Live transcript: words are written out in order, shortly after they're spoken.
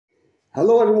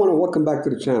Hello everyone and welcome back to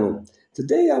the channel.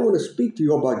 Today I want to speak to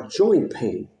you about joint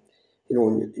pain. In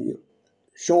your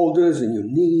shoulders, in your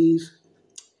knees,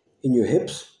 in your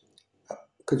hips,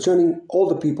 concerning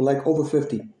older people like over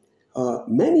 50.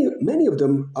 Many of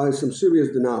them are in some serious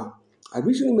denial. I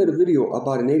recently made a video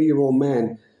about an 80-year-old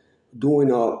man doing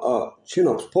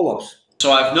chin-ups, pull-ups.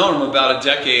 So I've known him about a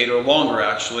decade or longer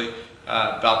actually,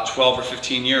 about 12 or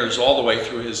 15 years, all the way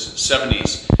through his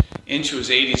 70s into his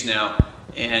 80s now.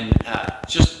 And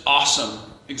just awesome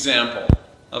example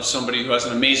of somebody who has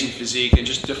an amazing physique and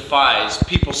just defies.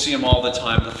 People see him all the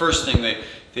time. The first thing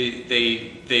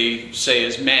they say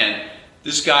is, man,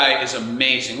 this guy is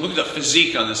amazing. Look at the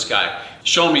physique on this guy.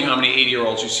 Show me how many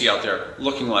 80-year-olds you see out there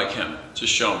looking like him.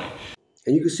 Just show me.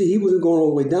 And you can see he wasn't going all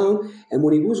the way down, and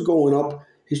when he was going up,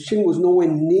 his chin was nowhere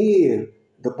near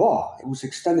the bar. It was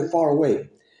extended far away.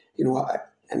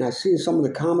 And I see some of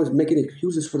the comments making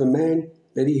excuses for the man,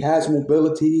 that he has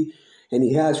mobility and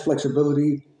he has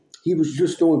flexibility. He was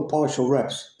just doing partial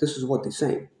reps. This is what they're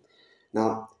saying.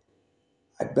 Now,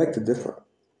 I beg to differ.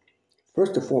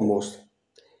 First and foremost,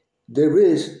 there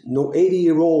is no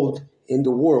 80-year-old in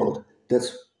the world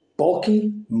that's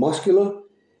bulky, muscular,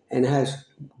 and has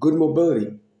good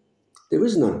mobility. There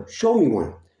is none. Show me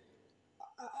one.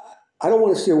 I don't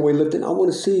want to see a weightlifting. I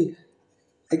want to see,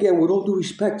 again, with all due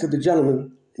respect to the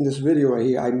gentleman in this video right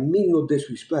here, I mean no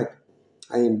disrespect.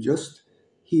 I am just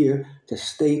here to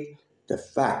state the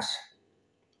facts.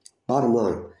 Bottom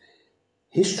line,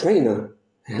 his trainer,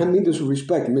 and I mean this with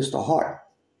respect, Mr. Hart,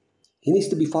 he needs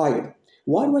to be fired.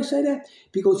 Why do I say that?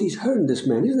 Because he's hurting this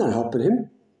man. He's not helping him.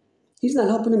 He's not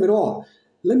helping him at all.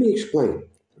 Let me explain.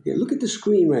 Okay, look at the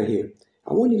screen right here.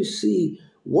 I want you to see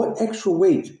what extra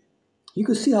weight. You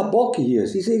can see how bulky he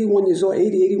is. He's 81 years old,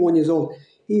 81 years old.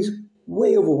 He's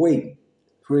way overweight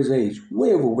for his age,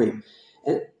 way overweight.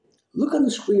 And look on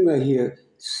the screen right here.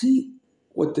 See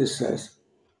what this says.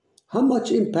 How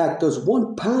much impact does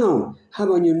 1 pound have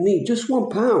on your knee? Just 1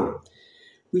 pound.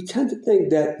 We tend to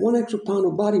think that 1 extra pound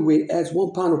of body weight adds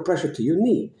 1 pound of pressure to your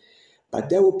knee, but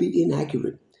that would be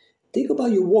inaccurate. Think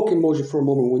about your walking motion for a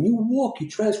moment. When you walk, you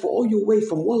transfer all your weight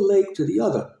from one leg to the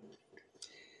other.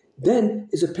 Then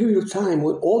is a period of time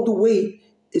when all the weight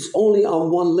is only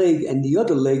on one leg and the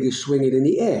other leg is swinging in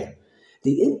the air.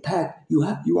 The impact you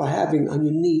are having on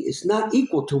your knee is not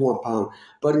equal to 1 pound,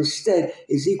 but instead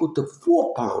is equal to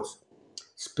 4 pounds.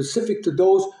 Specific to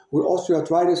those with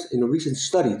osteoarthritis in a recent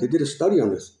study. They did a study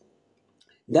on this.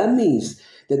 That means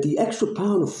that the extra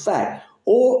pound of fat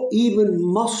or even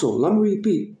muscle, let me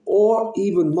repeat, or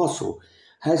even muscle,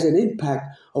 has an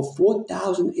impact of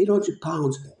 4,800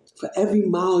 pounds for every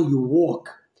mile you walk.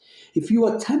 If you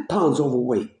are 10 pounds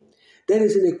overweight, that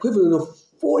is an equivalent of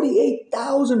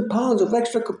 48,000 pounds of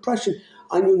extra compression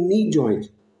on your knee joint.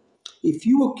 If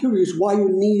you are curious why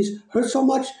your knees hurt so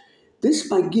much, this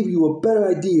might give you a better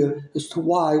idea as to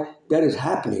why that is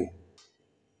happening.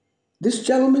 This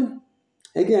gentleman,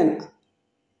 again,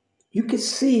 you can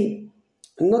see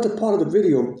another part of the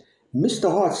video. Mr.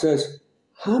 Hart says,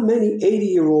 how many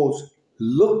 80-year-olds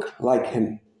look like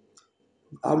him?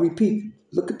 I'll repeat,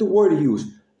 look at the word he used,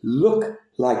 look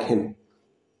like him.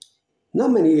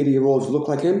 Not many 80-year-olds look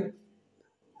like him.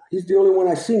 He's the only one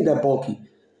I've seen that bulky.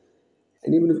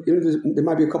 And even if there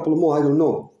might be a couple of more, I don't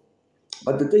know.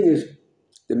 But the thing is,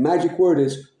 the magic word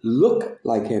is look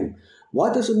like him.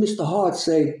 Why doesn't Mr. Hart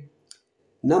say,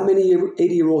 not many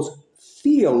 80-year-olds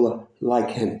feel like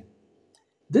him?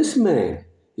 This man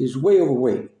is way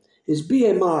overweight. His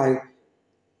BMI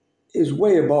is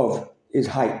way above his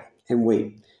height and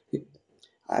weight.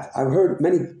 I've heard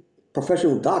many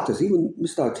professional doctors, even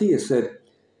Mr. Artia said,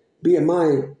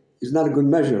 BMI is not a good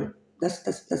measure.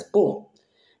 That's bull.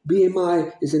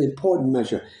 BMI is an important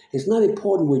measure. It's not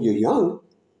important when you're young.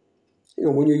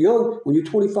 When you're young, when you're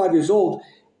 25 years old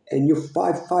and you're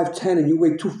 5'10" and you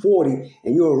weigh 240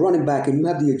 and you're a running back and you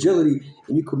have the agility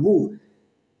and you can move,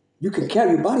 your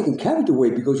body can carry the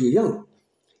weight because you're young.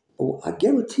 But I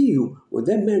guarantee you, when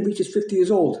that man reaches 50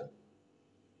 years old,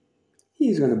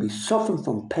 he's going to be suffering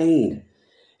from pain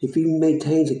if he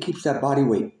maintains and keeps that body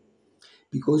weight.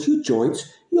 Because your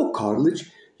joints, your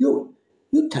cartilage, your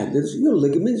tendons, your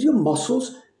ligaments, your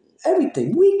muscles,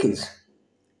 everything weakens.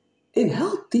 In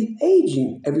healthy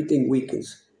aging, everything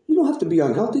weakens. You don't have to be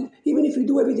unhealthy. Even if you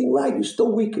do everything right, you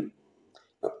still weaken.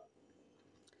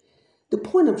 The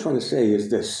point I'm trying to say is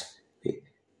this.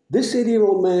 This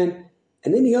 80-year-old man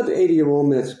and any other 80-year-old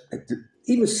man that's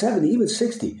even 70, even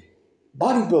 60,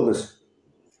 bodybuilders,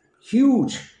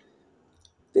 huge.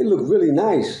 They look really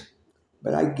nice,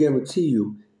 but I guarantee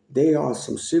you they are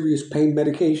some serious pain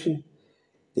medication.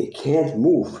 They can't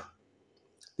move.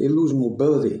 They lose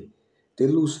mobility. They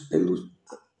lose.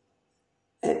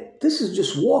 And this is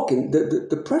just walking.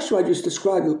 The pressure I just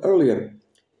described earlier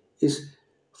is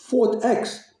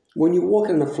 4x when you're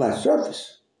walking on a flat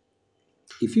surface.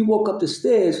 If you walk up the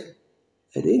stairs,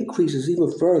 it increases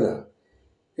even further.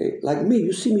 Okay? Like me,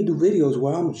 you see me do videos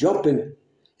where I'm jumping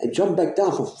and jump back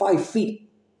down for 5 feet.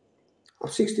 I'm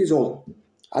 60 years old.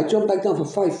 I jump back down for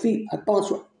 5 feet. I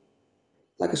bounce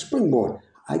like a springboard.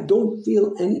 I don't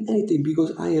feel anything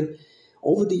because I am,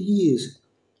 over the years,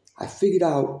 I figured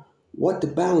out what the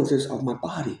balance is of my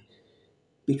body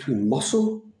between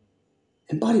muscle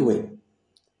and body weight.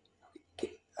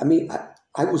 I mean,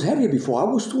 I was heavier before. I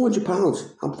was 200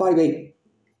 pounds. I'm 5'8".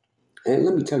 And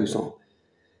let me tell you something.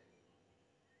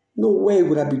 No way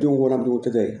would I be doing what I'm doing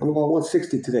today. I'm about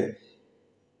 160 today.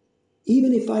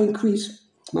 Even if I increase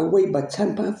my weight by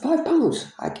 5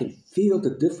 pounds, I can feel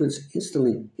the difference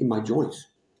instantly in my joints.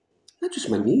 Not just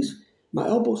my knees, my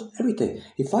elbows, everything.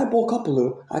 If I bulk up a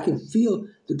little, I can feel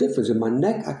the difference. In my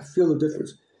neck, I can feel the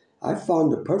difference. I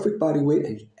found the perfect body weight,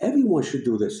 and everyone should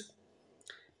do this.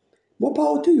 More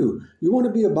power to you. You want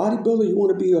to be a bodybuilder? You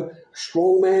want to be a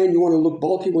strong man? You want to look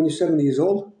bulky when you're 70 years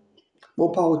old?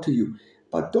 More power to you.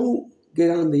 But don't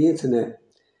get on the internet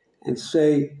and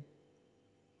say,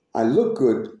 I look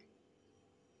good.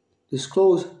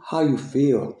 Disclose how you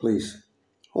feel, please.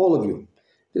 All of you.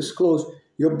 Disclose.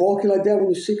 You're bulky like that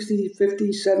when you're 60,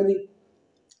 50, 70.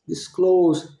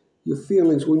 Disclose your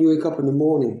feelings when you wake up in the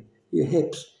morning, your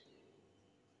hips.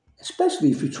 Especially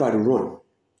if you try to run.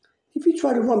 If you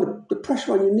try to run, the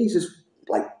pressure on your knees is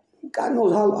like, God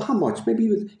knows how much. Maybe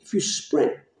even if you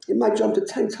sprint, it might jump to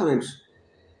 10 times,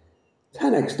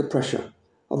 10x the pressure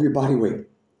of your body weight.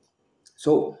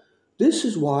 So this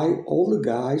is why all the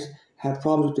guys have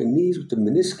problems with their knees, with the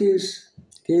meniscus.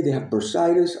 Okay, they have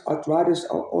bursitis, arthritis,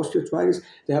 osteoarthritis.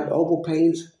 They have elbow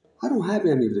pains. I don't have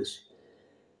any of this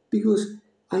because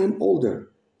I am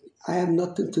older. I have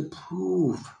nothing to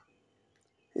prove.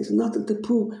 There's nothing to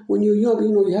prove. When you're younger,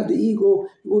 you have the ego.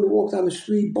 You want to walk down the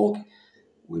street, bulky.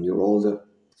 When you're older,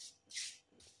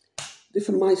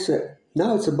 different mindset.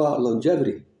 Now it's about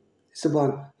longevity. It's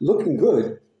about looking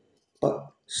good,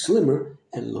 but slimmer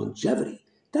and longevity.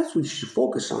 That's what you should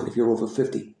focus on if you're over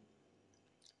 50.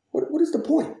 What is the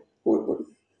point? I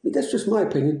mean, that's just my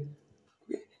opinion.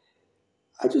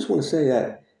 I just want to say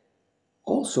that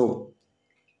also,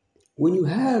 when you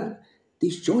have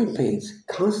these joint pains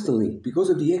constantly because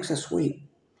of the excess weight,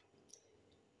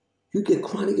 you get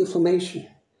chronic inflammation.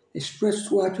 It spreads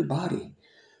throughout your body.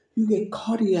 You get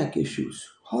cardiac issues,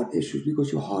 heart issues,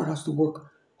 because your heart has to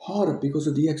work harder because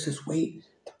of the excess weight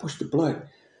to push the blood.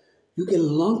 You get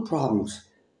lung problems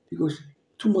because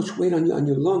too much weight on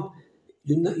your lung.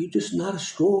 You're just not as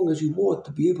strong as you ought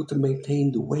to be able to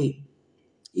maintain the weight.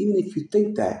 Even if you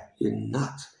think that, you're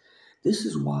not. This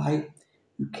is why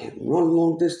you can't run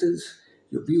long distance.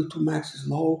 Your VO2 max is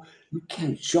low. You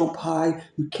can't jump high.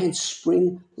 You can't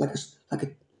spring like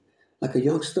a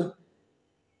youngster.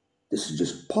 This is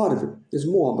just part of it. There's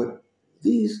more, but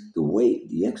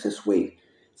the excess weight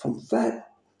from fat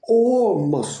or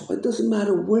muscle, it doesn't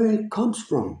matter where it comes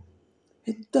from.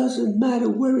 It doesn't matter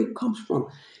where it comes from.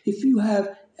 If you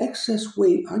have excess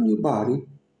weight on your body,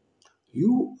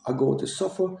 you are going to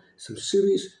suffer some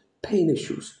serious pain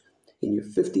issues in your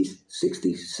 50s,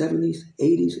 60s, 70s,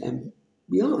 80s, and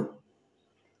beyond.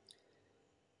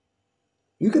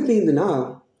 You can be in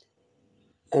denial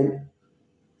and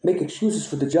make excuses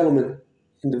for the gentleman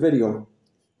in the video.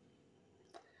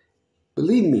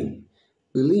 Believe me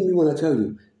when I tell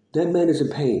you, that man is in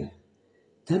pain.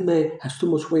 That man has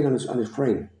too much weight on his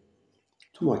frame.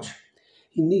 Too much.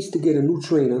 He needs to get a new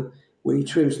trainer where he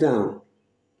trims down.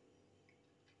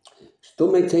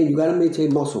 You gotta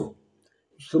maintain muscle.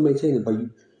 You still maintain it, but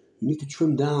you need to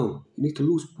trim down. You need to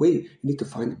lose weight. You need to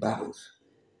find the balance.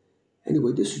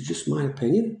 Anyway, this is just my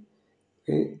opinion.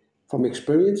 Okay? From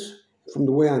experience, from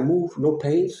the way I move, no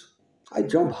pains. I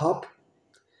jump, hop.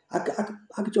 I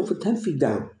could jump from 10 feet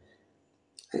down.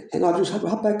 And I'll just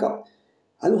hop back up.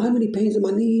 I don't have any pains in my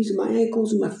knees, in my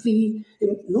ankles, in my feet,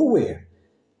 nowhere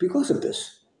because of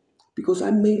this. Because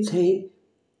I maintain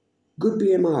good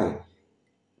BMI.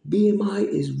 BMI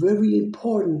is very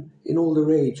important in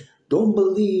older age. Don't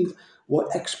believe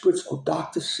what experts or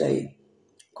doctors say,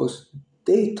 because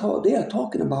they are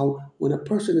talking about when a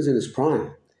person is in his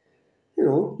prime.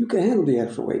 You can handle the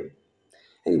extra weight.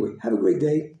 Anyway, have a great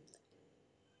day.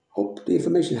 Hope the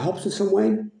information helps in some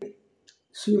way.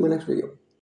 See you in my next video.